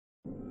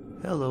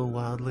Hello,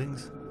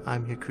 wildlings.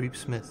 I'm your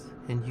Creepsmith,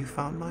 and you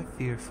found my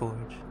Fear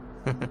Forge.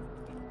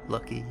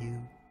 Lucky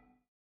you.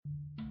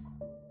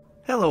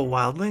 Hello,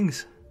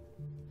 wildlings.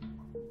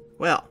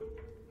 Well,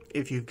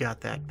 if you've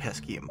got that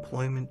pesky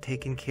employment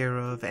taken care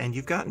of, and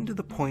you've gotten to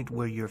the point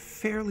where you're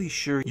fairly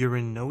sure you're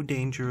in no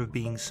danger of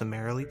being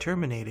summarily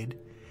terminated,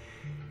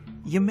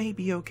 you may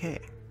be okay.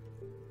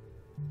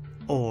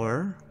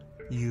 Or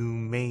you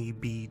may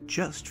be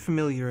just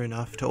familiar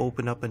enough to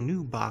open up a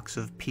new box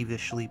of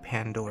peevishly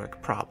Pandoric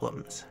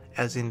problems,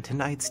 as in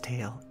tonight's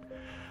tale.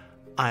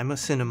 I'm a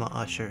cinema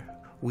usher.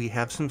 We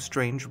have some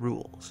strange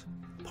rules.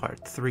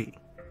 Part 3,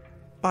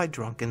 by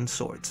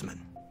DrunkenSwordsman.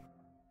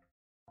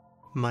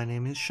 My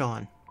name is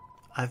Sean.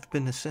 I've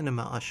been a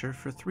cinema usher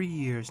for 3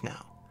 years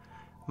now.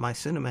 My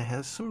cinema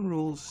has some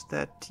rules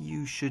that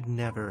you should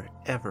never,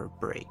 ever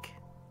break,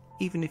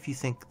 even if you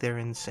think they're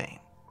insane.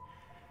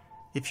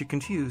 If you're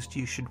confused,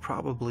 you should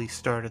probably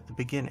start at the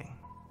beginning,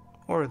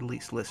 or at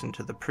least listen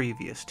to the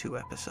previous 2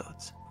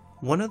 episodes.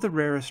 One of the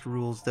rarest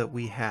rules that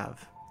we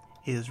have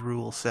is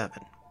Rule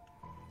 7.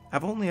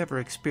 I've only ever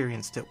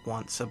experienced it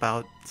once,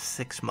 about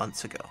 6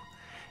 months ago,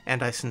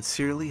 and I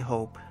sincerely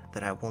hope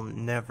that I will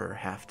never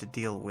have to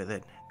deal with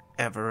it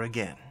ever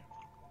again.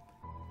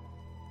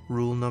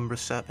 Rule number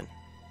 7.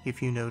 If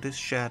you notice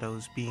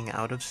shadows being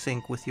out of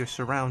sync with your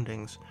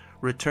surroundings,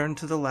 return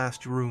to the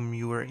last room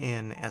you were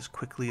in as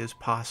quickly as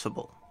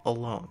possible,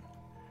 alone.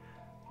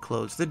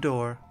 Close the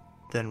door,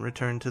 then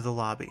return to the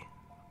lobby.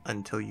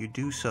 Until you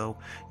do so,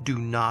 do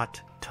not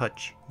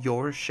touch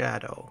your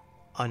shadow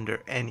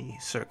under any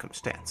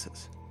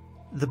circumstances.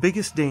 The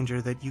biggest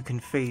danger that you can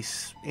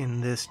face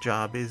in this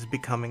job is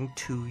becoming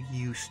too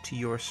used to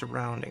your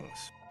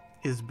surroundings,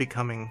 is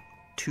becoming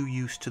too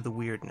used to the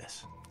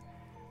weirdness.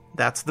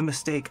 That's the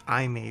mistake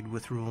I made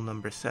with rule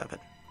number 7.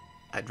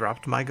 I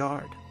dropped my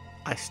guard.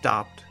 I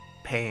stopped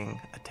paying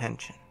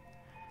attention.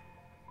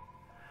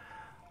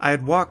 I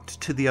had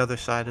walked to the other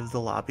side of the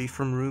lobby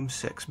from room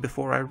 6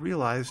 before I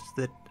realized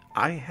that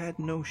I had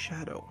no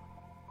shadow.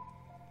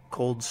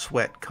 Cold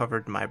sweat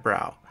covered my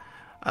brow.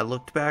 I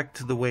looked back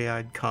to the way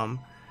I'd come.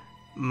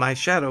 My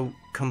shadow,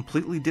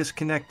 completely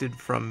disconnected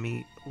from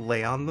me,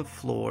 lay on the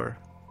floor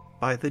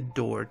by the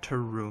door to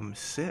room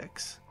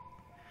 6.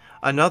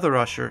 Another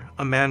usher,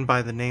 a man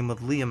by the name of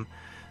Liam,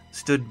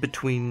 stood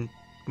between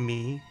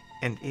me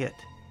and it.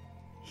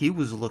 He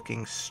was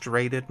looking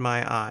straight at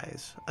my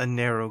eyes, a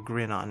narrow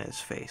grin on his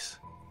face.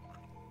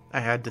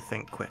 I had to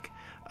think quick.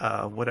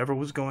 Whatever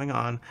was going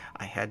on,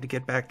 I had to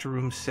get back to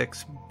room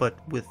 6, but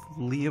with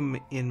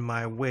Liam in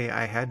my way,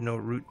 I had no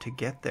route to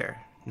get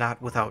there,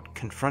 not without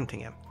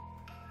confronting him.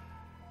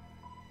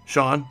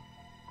 "Sean,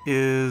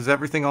 is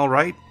everything all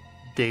right?"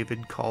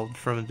 David called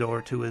from the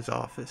door to his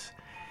office.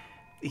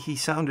 He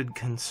sounded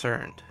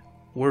concerned,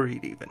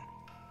 worried even.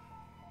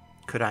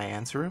 Could I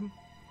answer him?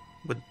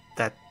 Would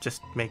that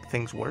just make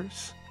things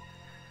worse?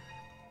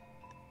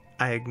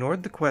 I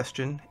ignored the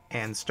question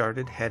and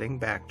started heading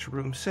back to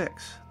room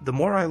 6. The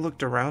more I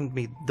looked around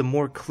me, the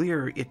more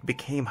clear it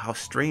became how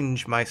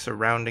strange my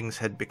surroundings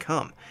had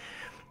become.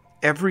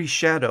 Every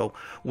shadow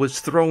was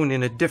thrown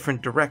in a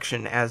different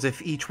direction, as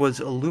if each was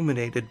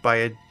illuminated by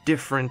a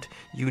different,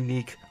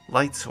 unique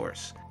light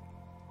source.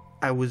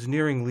 I was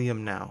nearing Liam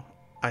now.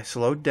 I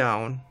slowed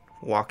down,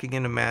 walking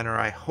in a manner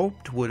I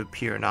hoped would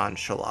appear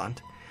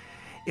nonchalant.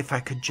 If I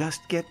could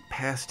just get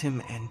past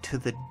him and to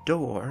the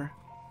door...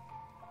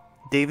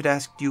 "David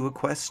asked you a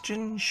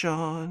question,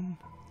 Sean,"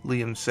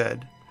 Liam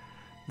said.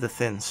 The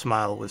thin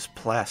smile was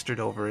plastered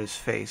over his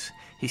face.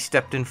 He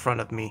stepped in front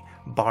of me,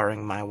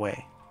 barring my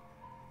way.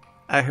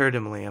 "I heard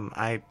him, Liam.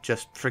 I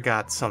just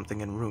forgot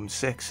something in room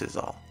 6 is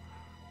all."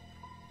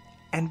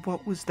 "And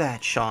what was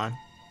that, Sean?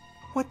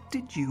 What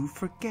did you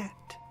forget?"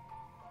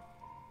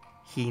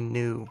 He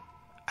knew.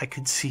 I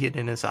could see it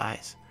in his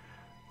eyes.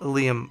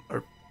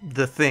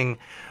 The thing,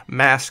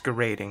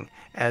 masquerading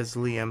as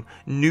Liam,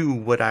 knew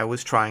what I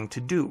was trying to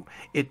do.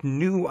 It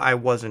knew I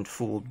wasn't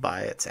fooled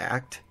by its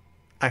act.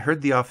 I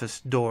heard the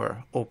office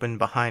door open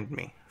behind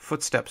me.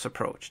 Footsteps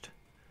approached.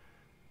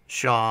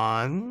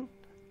 "Sean?"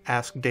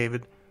 asked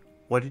David.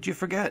 "What did you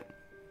forget?"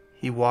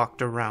 He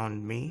walked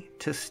around me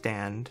to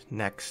stand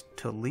next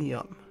to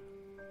Liam.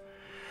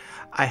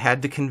 I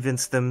had to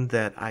convince them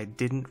that I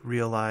didn't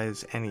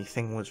realize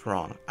anything was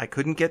wrong. I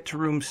couldn't get to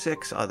room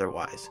 6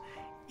 otherwise.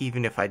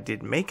 Even if I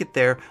did make it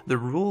there, the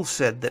rule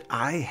said that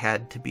I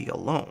had to be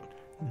alone.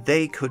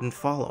 They couldn't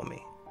follow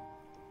me.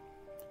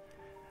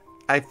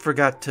 "I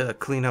forgot to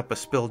clean up a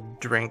spilled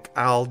drink.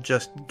 I'll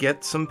just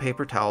get some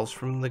paper towels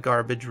from the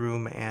garbage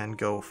room and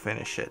go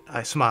finish it."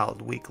 I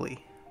smiled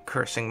weakly,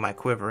 cursing my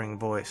quivering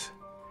voice.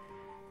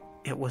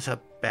 It was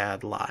a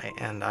bad lie,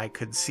 and I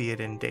could see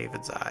it in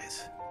David's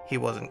eyes. He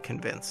wasn't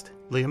convinced.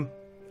 "Liam,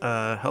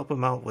 help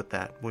him out with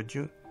that, would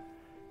you?"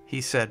 he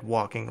said,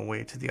 walking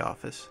away to the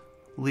office.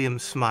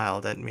 Liam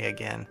smiled at me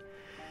again.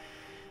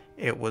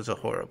 It was a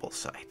horrible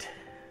sight.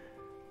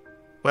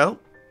 "Well,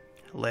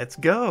 let's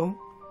go,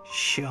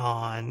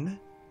 Sean,"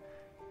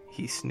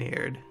 he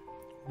sneered.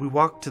 We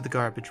walked to the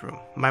garbage room.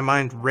 My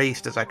mind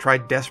raced as I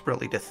tried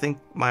desperately to think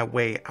my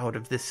way out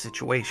of this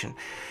situation.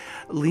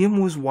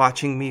 Liam was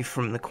watching me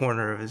from the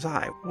corner of his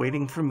eye,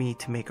 waiting for me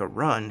to make a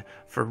run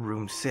for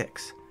room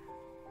 6.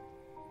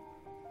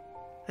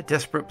 A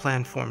desperate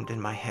plan formed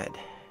in my head.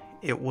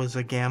 It was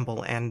a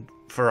gamble, and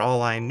for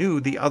all I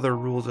knew, the other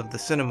rules of the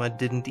cinema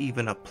didn't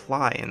even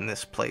apply in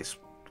this place,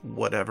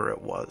 whatever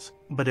it was.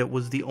 But it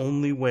was the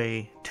only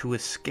way to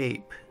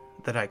escape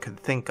that I could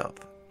think of.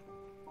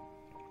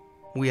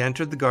 We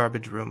entered the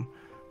garbage room.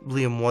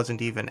 Liam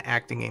wasn't even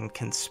acting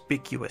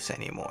inconspicuous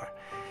anymore.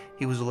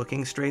 He was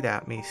looking straight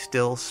at me,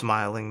 still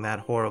smiling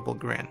that horrible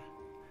grin.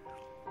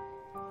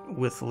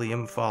 With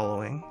Liam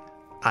following,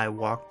 I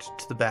walked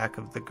to the back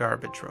of the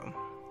garbage room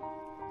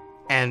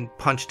and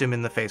punched him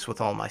in the face with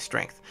all my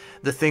strength.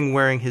 The thing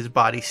wearing his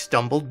body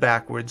stumbled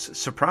backwards,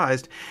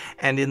 surprised,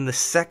 and in the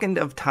second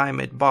of time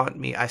it bought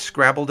me, I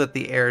scrabbled at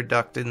the air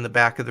duct in the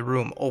back of the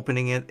room,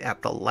 opening it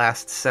at the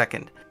last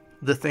second.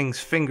 The thing's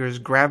fingers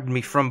grabbed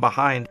me from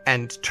behind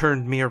and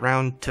turned me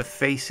around to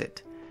face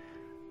it.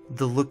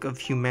 The look of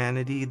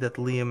humanity that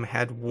Liam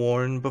had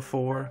worn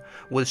before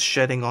was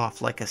shedding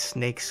off like a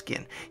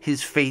snakeskin.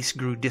 His face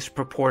grew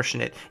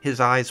disproportionate,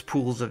 his eyes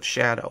pools of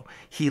shadow.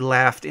 He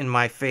laughed in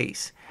my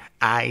face.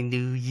 "I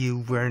knew you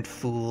weren't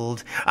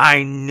fooled.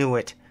 I knew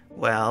it.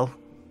 Well,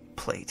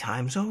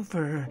 playtime's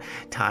over.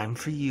 Time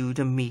for you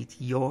to meet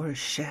your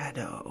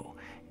shadow."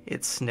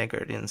 It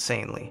sniggered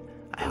insanely.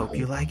 "I hope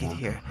you like it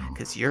here,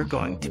 'cause you're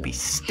going to be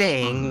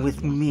staying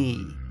with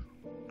me."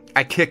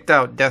 I kicked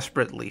out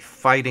desperately,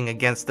 fighting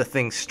against the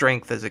thing's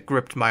strength as it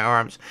gripped my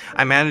arms.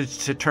 I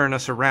managed to turn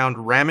us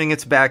around, ramming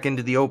its back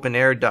into the open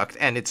air duct,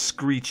 and it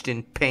screeched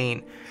in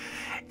pain.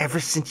 "Ever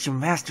since your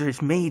master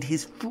has made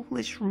his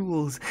foolish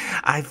rules,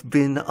 I've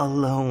been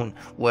alone.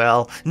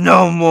 Well,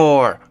 no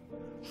more.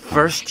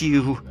 First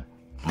you,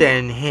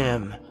 then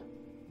him."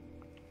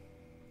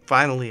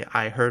 Finally,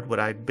 I heard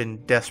what I'd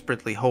been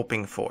desperately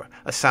hoping for,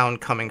 a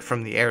sound coming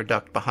from the air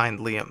duct behind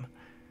Liam.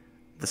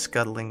 The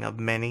scuttling of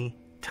many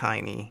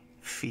tiny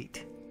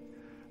feet.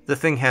 The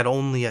thing had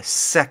only a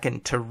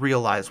second to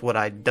realize what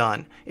I'd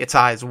done. Its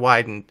eyes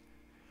widened.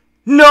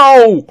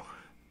 "No!"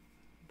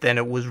 Then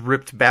it was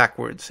ripped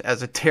backwards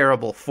as a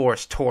terrible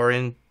force tore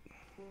it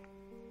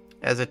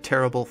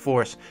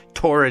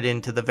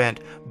into the vent.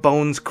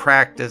 Bones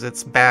cracked as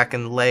its back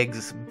and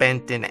legs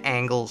bent in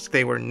angles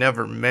they were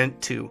never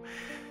meant to.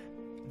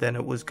 Then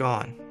it was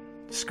gone,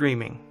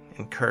 screaming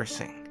and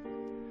cursing.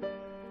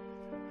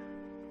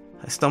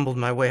 I stumbled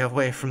my way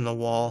away from the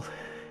wall.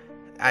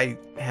 I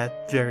had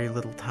very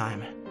little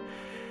time.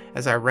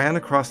 As I ran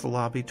across the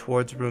lobby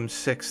towards room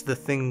 6, the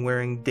thing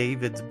wearing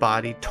David's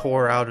body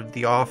tore out of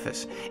the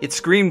office. It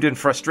screamed in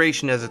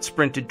frustration as it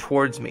sprinted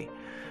towards me.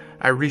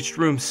 I reached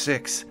room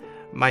 6.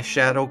 My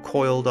shadow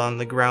coiled on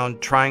the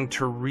ground, trying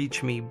to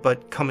reach me,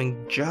 but coming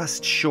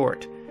just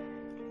short.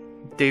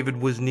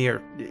 David was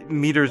near,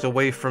 meters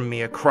away from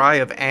me, a cry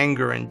of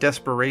anger and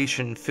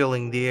desperation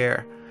filling the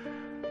air.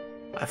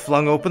 I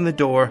flung open the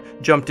door,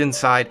 jumped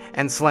inside,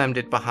 and slammed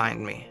it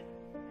behind me.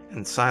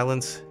 And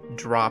silence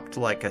dropped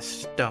like a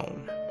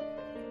stone.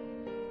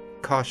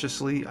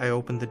 Cautiously, I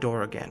opened the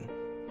door again.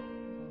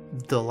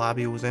 The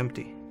lobby was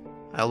empty.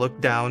 I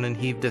looked down and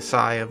heaved a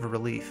sigh of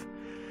relief.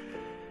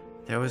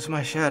 There was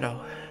my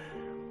shadow,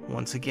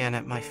 once again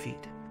at my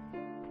feet.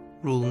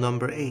 Rule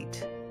number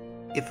 8.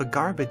 If a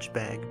garbage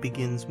bag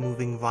begins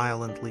moving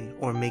violently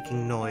or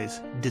making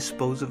noise,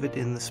 dispose of it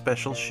in the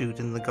special chute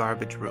in the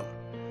garbage room.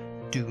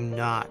 Do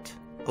not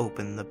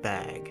open the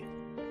bag.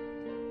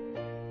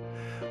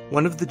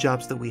 One of the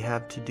jobs that we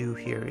have to do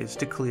here is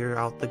to clear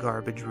out the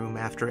garbage room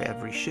after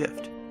every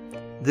shift.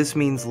 This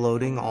means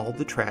loading all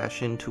the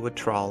trash into a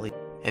trolley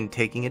and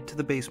taking it to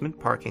the basement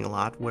parking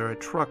lot where a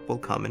truck will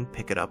come and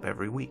pick it up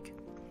every week.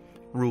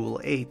 Rule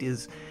 8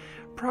 is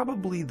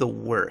probably the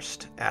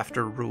worst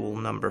after rule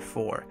number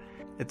 4.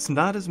 It's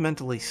not as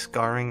mentally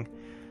scarring,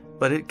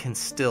 but it can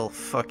still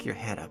fuck your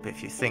head up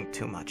if you think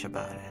too much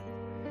about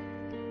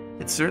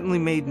it. It certainly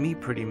made me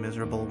pretty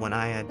miserable when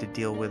I had to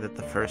deal with it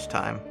the first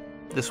time.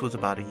 This was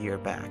about a year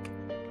back.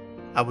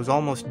 I was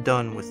almost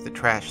done with the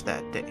trash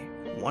that day.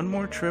 One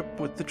more trip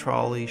with the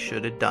trolley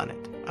should have done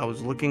it. I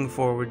was looking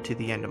forward to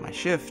the end of my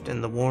shift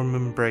and the warm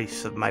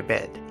embrace of my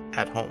bed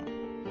at home.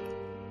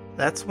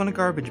 That's when a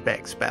garbage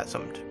bag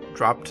spasmed,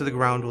 dropped to the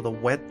ground with a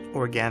wet,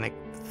 organic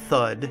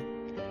thud,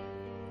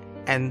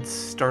 and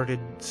started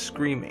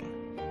screaming.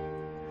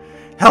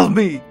 "Help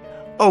me!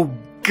 Oh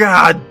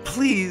God,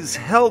 please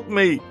help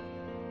me!"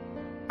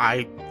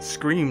 I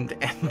screamed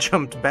and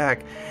jumped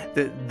back.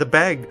 The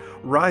bag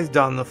writhed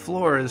on the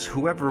floor as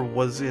whoever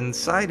was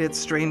inside it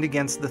strained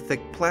against the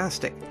thick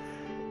plastic.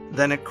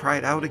 Then it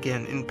cried out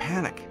again in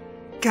panic.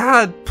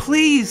 "God,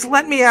 please,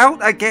 let me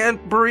out! I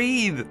can't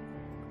breathe!"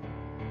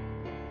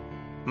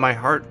 My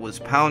heart was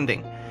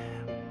pounding.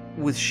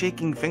 With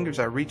shaking fingers,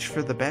 I reached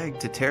for the bag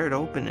to tear it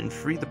open and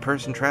free the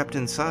person trapped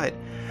inside.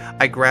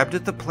 I grabbed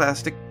at the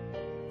plastic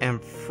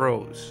and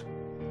froze.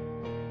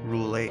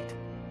 Rule 8.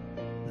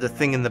 The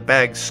thing in the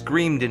bag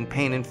screamed in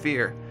pain and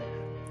fear.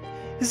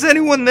 "Is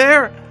anyone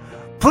there?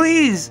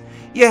 Please!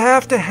 You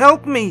have to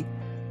help me!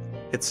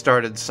 It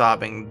started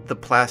sobbing, the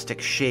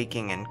plastic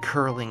shaking and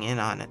curling in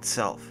on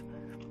itself.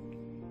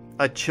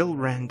 A chill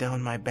ran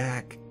down my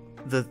back.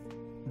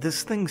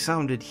 This thing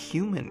sounded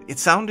human. It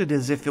sounded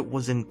as if it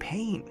was in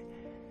pain.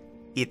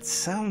 It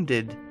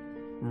sounded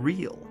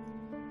real.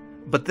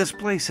 But this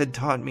place had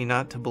taught me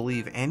not to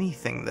believe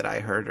anything that I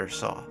heard or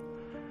saw.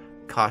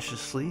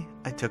 Cautiously,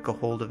 I took a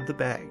hold of the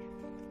bag,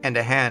 and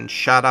a hand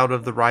shot out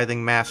of the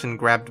writhing mass and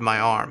grabbed my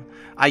arm.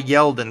 I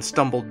yelled and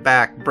stumbled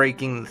back,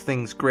 breaking the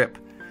thing's grip.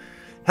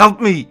 Help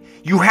me!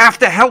 You have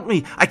to help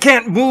me! I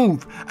can't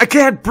move! I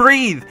can't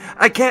breathe!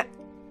 I can't...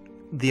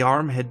 The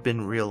arm had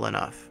been real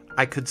enough.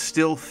 I could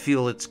still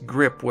feel its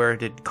grip where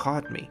it had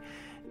caught me.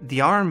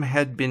 The arm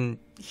had been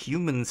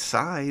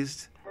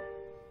human-sized,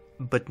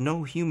 but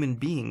no human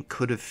being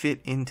could have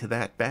fit into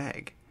that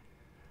bag.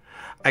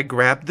 I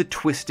grabbed the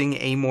twisting,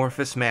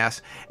 amorphous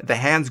mass. The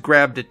hands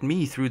grabbed at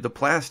me through the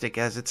plastic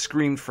as it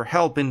screamed for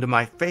help into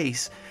my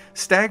face.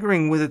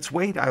 Staggering with its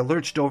weight, I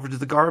lurched over to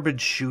the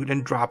garbage chute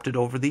and dropped it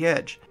over the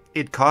edge.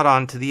 It caught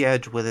onto the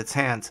edge with its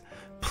hands.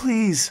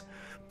 Please,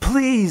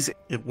 please,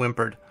 it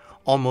whimpered,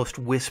 almost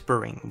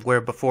whispering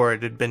where before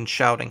it had been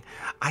shouting.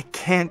 I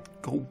can't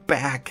go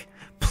back.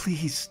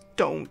 Please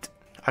don't.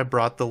 I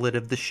brought the lid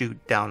of the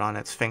chute down on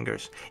its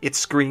fingers. It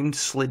screamed,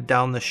 slid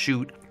down the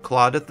chute,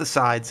 clawed at the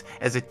sides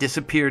as it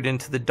disappeared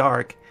into the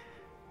dark,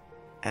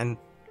 and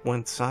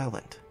went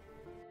silent.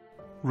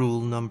 Rule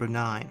number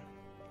 9.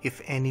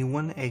 If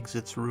anyone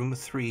exits room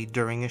 3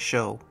 during a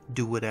show,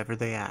 do whatever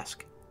they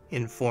ask.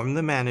 Inform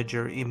the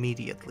manager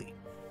immediately.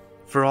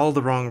 For all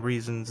the wrong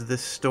reasons,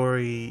 this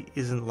story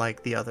isn't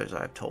like the others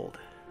I've told.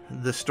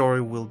 The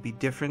story will be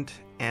different,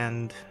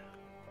 and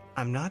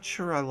I'm not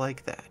sure I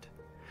like that.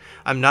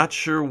 I'm not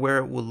sure where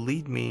it will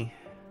lead me,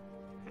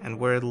 and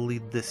where it'll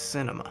lead this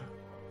cinema.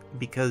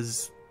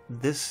 Because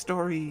this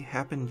story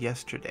happened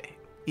yesterday.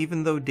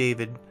 Even though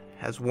David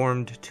has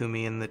warmed to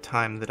me in the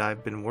time that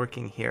I've been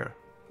working here,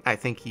 I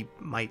think he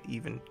might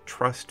even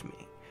trust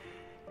me.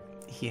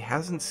 He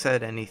hasn't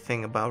said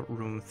anything about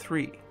room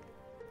 3.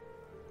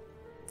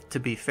 To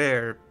be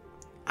fair,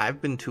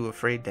 I've been too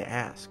afraid to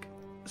ask.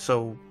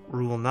 So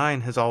Rule 9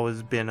 has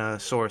always been a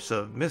source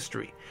of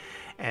mystery,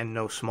 and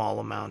no small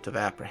amount of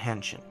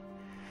apprehension.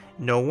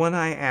 No one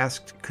I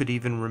asked could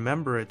even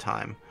remember a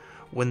time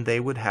when they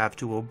would have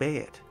to obey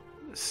it.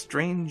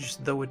 Strange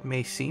though it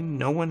may seem,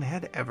 no one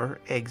had ever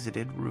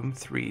exited room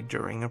 3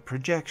 during a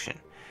projection,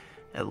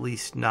 at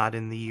least not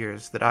in the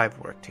years that I've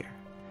worked here.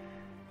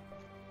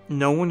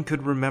 No one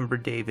could remember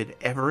David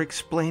ever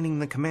explaining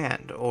the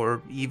command,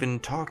 or even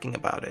talking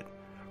about it.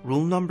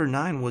 Rule number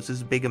 9 was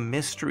as big a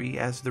mystery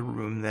as the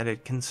room that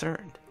it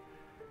concerned.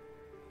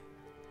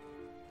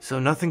 So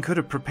nothing could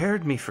have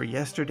prepared me for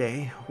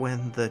yesterday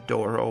when the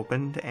door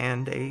opened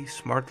and a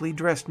smartly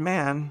dressed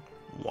man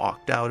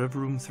walked out of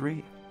room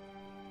 3.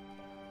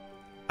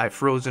 I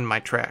froze in my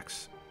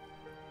tracks.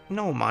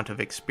 No amount of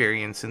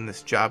experience in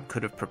this job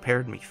could have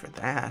prepared me for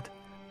that.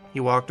 He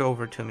walked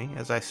over to me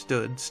as I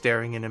stood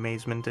staring in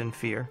amazement and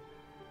fear.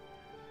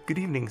 "Good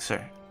evening,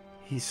 sir,"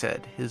 he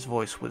said. His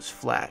voice was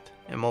flat,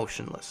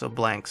 emotionless, a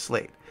blank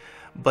slate.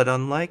 But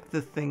unlike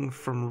the thing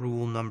from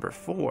rule number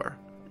 4,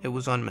 it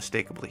was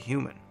unmistakably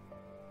human.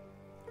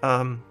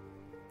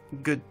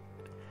 Good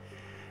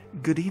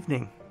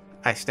evening,"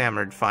 I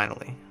stammered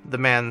finally. The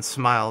man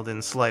smiled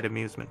in slight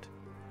amusement.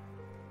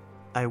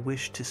 "I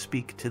wish to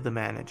speak to the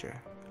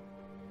manager."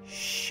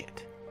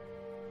 Shit.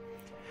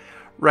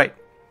 Right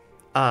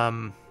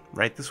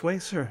this way,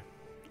 sir,"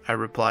 I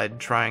replied,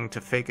 trying to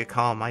fake a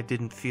calm I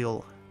didn't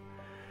feel.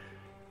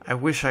 I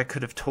wish I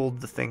could have told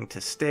the thing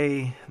to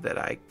stay, that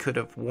I could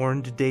have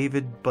warned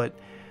David, but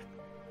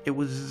it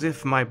was as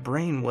if my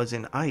brain was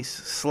in ice,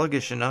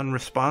 sluggish and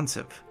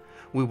unresponsive.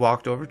 We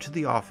walked over to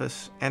the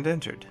office and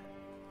entered.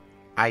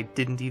 I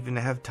didn't even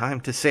have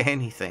time to say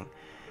anything.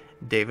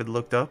 David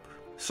looked up,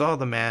 saw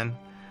the man,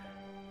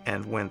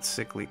 and went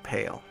sickly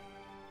pale.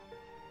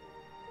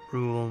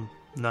 "Rule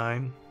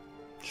 9,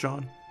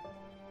 Sean?"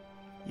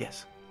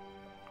 "Yes."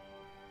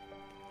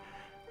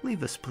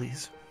 "Leave us,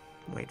 please.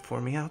 Wait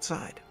for me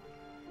outside."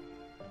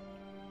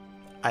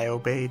 I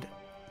obeyed.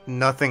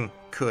 Nothing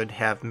could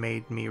have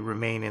made me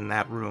remain in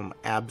that room,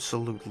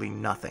 absolutely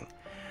nothing.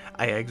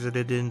 I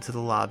exited into the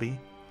lobby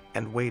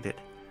and waited.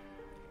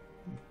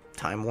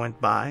 Time went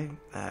by.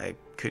 I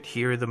could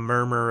hear the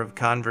murmur of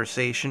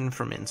conversation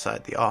from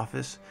inside the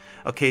office.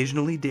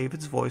 Occasionally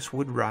David's voice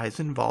would rise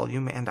in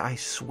volume, and I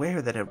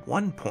swear that at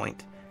one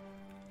point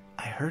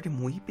I heard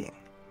him weeping.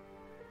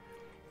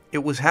 It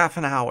was half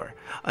an hour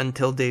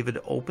until David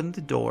opened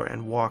the door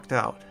and walked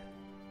out.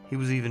 He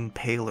was even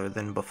paler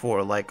than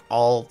before, like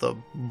all the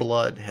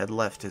blood had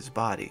left his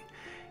body.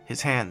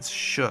 His hands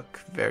shook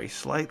very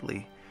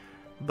slightly,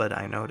 but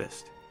I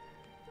noticed.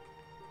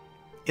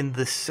 In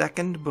the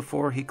second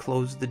before he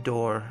closed the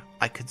door,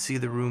 I could see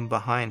the room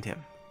behind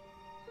him.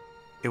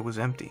 It was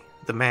empty.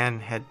 The man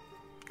had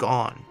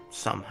gone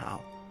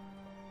somehow.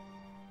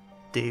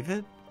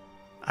 "David?"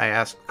 I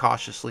asked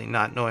cautiously,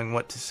 not knowing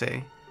what to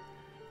say.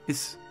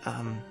 Is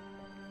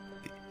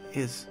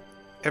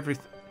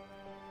everything.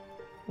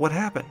 What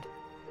happened?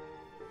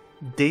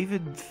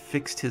 David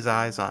fixed his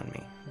eyes on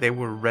me. They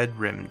were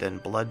red-rimmed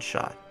and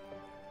bloodshot.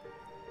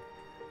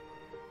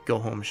 Go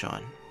home,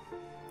 Sean.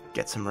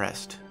 Get some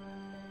rest.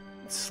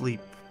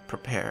 Sleep.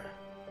 Prepare.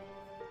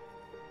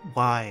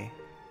 Why?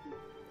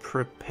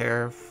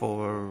 Prepare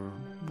for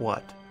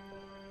what?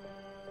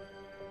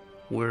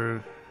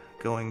 We're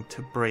going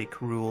to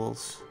break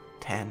rules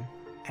 10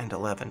 and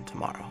 11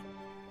 tomorrow.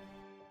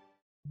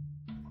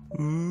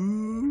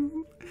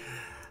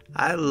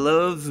 I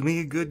loves me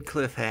a good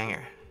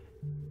cliffhanger.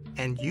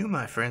 And you,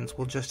 my friends,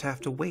 will just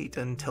have to wait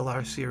until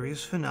our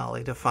series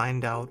finale to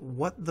find out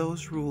what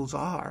those rules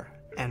are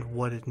and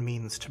what it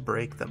means to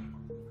break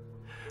them.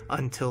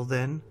 Until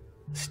then,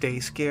 stay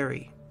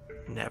scary,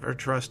 never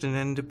trust an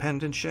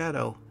independent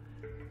shadow,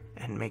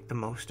 and make the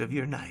most of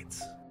your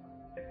nights.